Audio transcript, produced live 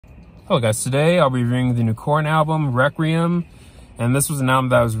Hello guys, today I'll be reviewing the new Korn album, Requiem, and this was an album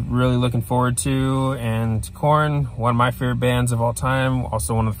that I was really looking forward to. And Korn, one of my favorite bands of all time,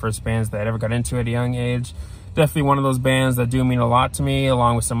 also one of the first bands that I ever got into at a young age. Definitely one of those bands that do mean a lot to me,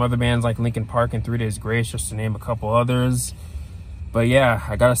 along with some other bands like Linkin Park and 3 Days Grace, just to name a couple others. But yeah,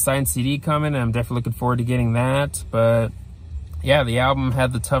 I got a signed CD coming, and I'm definitely looking forward to getting that. But yeah, the album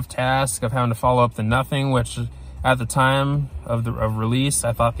had the tough task of having to follow up the Nothing, which at the time of release,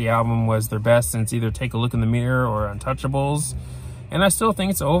 I thought the album was their best since either Take a Look in the Mirror or Untouchables. And I still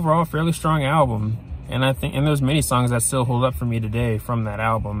think it's an overall fairly strong album. And there's many songs that still hold up for me today from that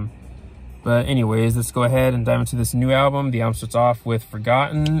album. But anyways, let's go ahead and dive into this new album. The album starts off with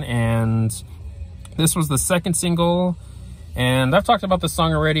Forgotten, and this was the second single. And I've talked about this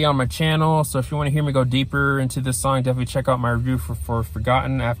song already on my channel, so if you want to hear me go deeper into this song, definitely check out my review for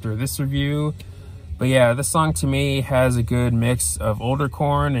Forgotten after this review. But yeah, this song to me has a good mix of older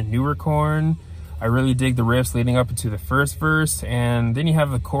Korn and newer Korn. I really dig the riffs leading up into the first verse, and then you have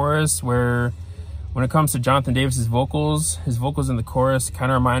the chorus where, when it comes to Jonathan Davis's vocals, his vocals in the chorus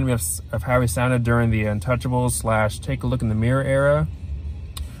kind of remind me of how he sounded during the Untouchables / Take a Look in the Mirror era,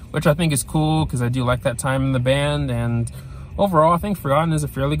 which I think is cool because I do like that time in the band. And overall, I think Forgotten is a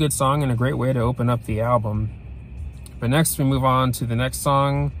fairly good song and a great way to open up the album. But next we move on to the next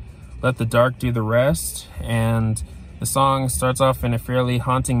song, Let the Dark Do the Rest, and the song starts off in a fairly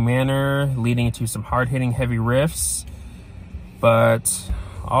haunting manner, leading into some hard-hitting heavy riffs. But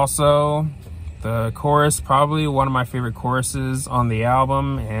also, the chorus, probably one of my favorite choruses on the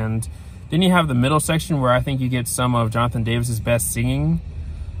album. And then you have the middle section where I think you get some of Jonathan Davis's best singing.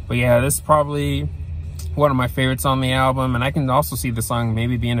 But yeah, this is probably one of my favorites on the album, and I can also see the song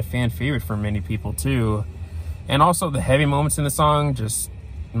maybe being a fan favorite for many people too. And also the heavy moments in the song, just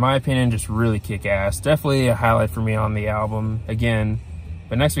in my opinion, just really kick ass. Definitely a highlight for me on the album again.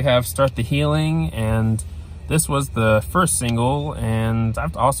 But next we have Start the Healing, and this was the first single, and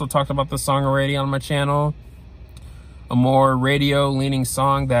I've also talked about this song already on my channel. A more radio leaning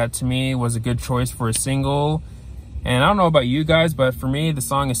song that to me was a good choice for a single. And I don't know about you guys, but for me, the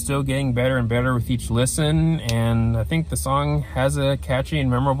song is still getting better and better with each listen. And I think the song has a catchy and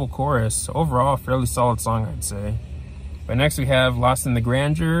memorable chorus. Overall, a fairly solid song, I'd say. But next we have Lost in the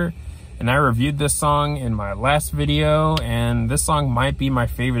Grandeur. And I reviewed this song in my last video, and this song might be my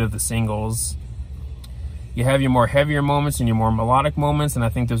favorite of the singles. You have your more heavier moments and your more melodic moments, and I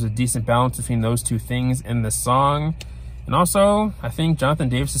think there's a decent balance between those two things in this song. And also, I think Jonathan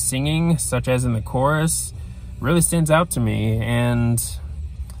Davis's singing, such as in the chorus, really stands out to me. And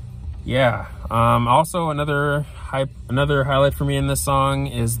yeah, also another highlight for me in this song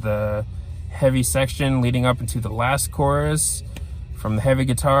is the heavy section leading up into the last chorus, from the heavy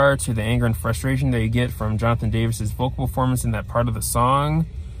guitar to the anger and frustration that you get from Jonathan Davis's vocal performance in that part of the song.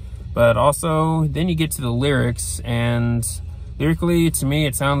 But also then you get to the lyrics, and lyrically to me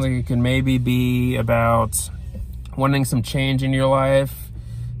it sounds like it could maybe be about wanting some change in your life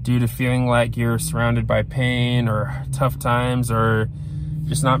due to feeling like you're surrounded by pain or tough times, or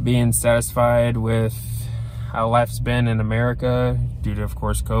just not being satisfied with how life's been in America due to, of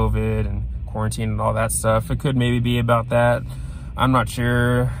course, COVID and quarantine and all that stuff. It could maybe be about that. I'm not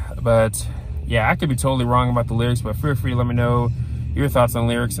sure, but yeah, I could be totally wrong about the lyrics, but feel free to let me know your thoughts on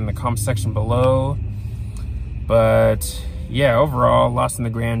lyrics in the comment section below. But yeah, overall, Lost in the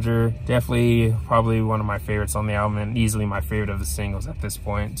Grandeur, definitely probably one of my favorites on the album, and easily my favorite of the singles at this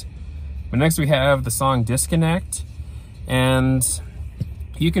point. But next we have the song Disconnect, and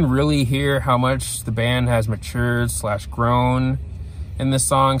you can really hear how much the band has matured / grown in this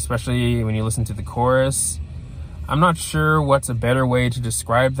song, especially when you listen to the chorus. I'm not sure what's a better way to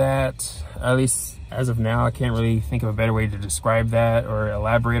describe that. At least as of now, I can't really think of a better way to describe that or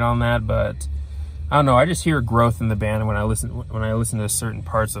elaborate on that, but I don't know, I just hear growth in the band when I listen to certain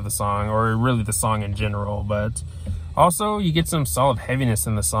parts of the song, or really the song in general. But also you get some solid heaviness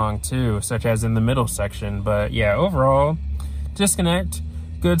in the song too, such as in the middle section. But yeah, overall, Disconnect,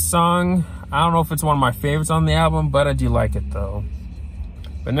 good song. I don't know if it's one of my favorites on the album, but I do like it though.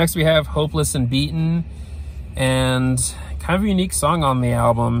 But next we have Hopeless and Beaten, and kind of a unique song on the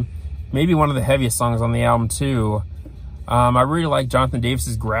album, maybe one of the heaviest songs on the album too. I really like Jonathan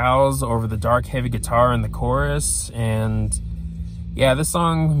Davis's growls over the dark heavy guitar in the chorus. And yeah, this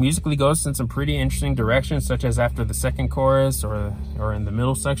song musically goes in some pretty interesting directions, such as after the second chorus or in the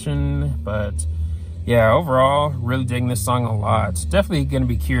middle section. But yeah, overall, really digging this song a lot. Definitely going to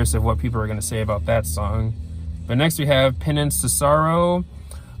be curious of what people are going to say about that song. But next we have Penance to Sorrow,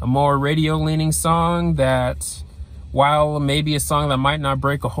 a more radio leaning song that, while maybe a song that might not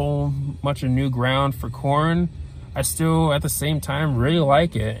break a whole bunch of new ground for Korn, I still at the same time really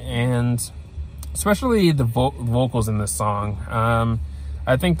like it, and especially the vocals in this song.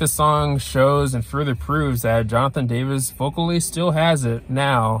 I think this song shows and further proves that Jonathan Davis vocally still has it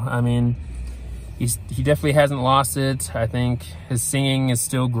now. I mean, he definitely hasn't lost it. I think his singing is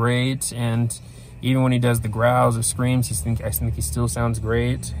still great, and even when he does the growls or screams, I think he still sounds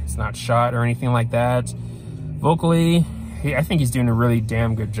great. It's not shot or anything like that. Vocally, I think he's doing a really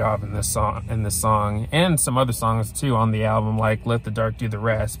damn good job in this song, and some other songs too on the album, like Let the Dark Do the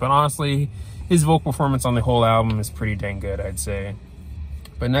Rest. But honestly, his vocal performance on the whole album is pretty dang good, I'd say.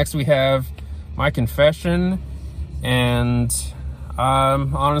 But next we have My Confession, and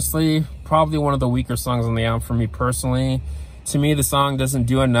honestly, probably one of the weaker songs on the album for me personally. To me, the song doesn't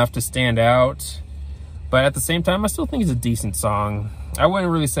do enough to stand out, but at the same time, I still think it's a decent song. I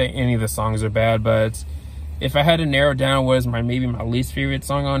wouldn't really say any of the songs are bad, but if I had to narrow down what is maybe my least favorite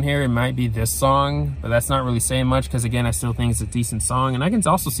song on here, it might be this song, but that's not really saying much because, again, I still think it's a decent song, and I can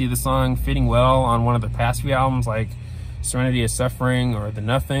also see the song fitting well on one of the past few albums like Serenity of Suffering or The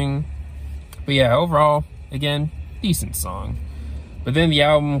Nothing. But yeah, overall, again, decent song. But then the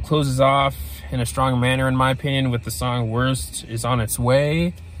album closes off in a strong manner, in my opinion, with the song Worst Is On Its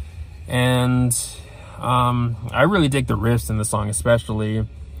Way. And I really dig the riffs in the song, especially.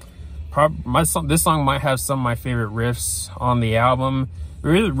 This song might have some of my favorite riffs on the album.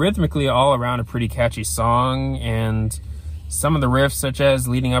 Rhythmically, all around a pretty catchy song, and some of the riffs, such as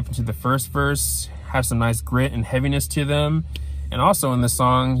leading up into the first verse, have some nice grit and heaviness to them. And also in the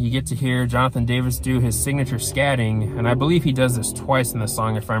song, you get to hear Jonathan Davis do his signature scatting, and I believe he does this twice in the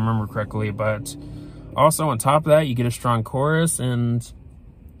song if I remember correctly. But also on top of that, you get a strong chorus, and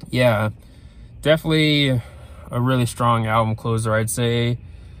yeah, definitely a really strong album closer, I'd say.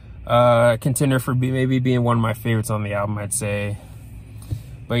 Contender for maybe being one of my favorites on the album, I'd say.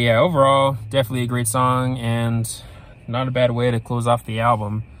 But yeah, overall, definitely a great song, and not a bad way to close off the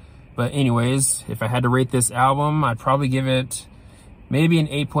album. But anyways, if I had to rate this album, I'd probably give it maybe an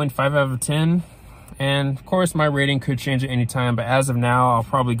 8.5 out of 10. And of course, my rating could change at any time, but as of now, I'll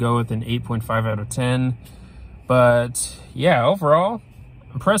probably go with an 8.5 out of 10. But yeah, overall,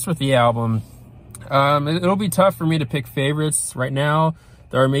 impressed with the album. It'll be tough for me to pick favorites right now.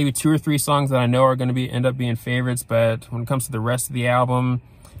 There are maybe 2 or 3 songs that I know are going to end up being favorites, but when it comes to the rest of the album,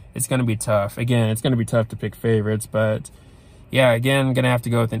 it's going to be tough. Again, it's going to be tough to pick favorites, but yeah, again, I'm going to have to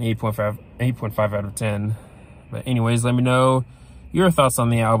go with an 8.5 out of 10. But anyways, let me know your thoughts on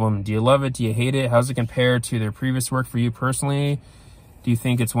the album. Do you love it? Do you hate it? How's it compare to their previous work for you personally? Do you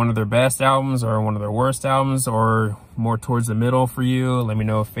think it's one of their best albums or one of their worst albums, or more towards the middle for you? Let me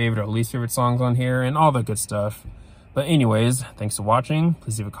know favorite or least favorite songs on here and all that good stuff. But anyways, thanks for watching.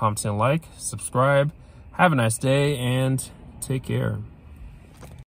 Please leave a comment and like, subscribe. Have a nice day, and take care.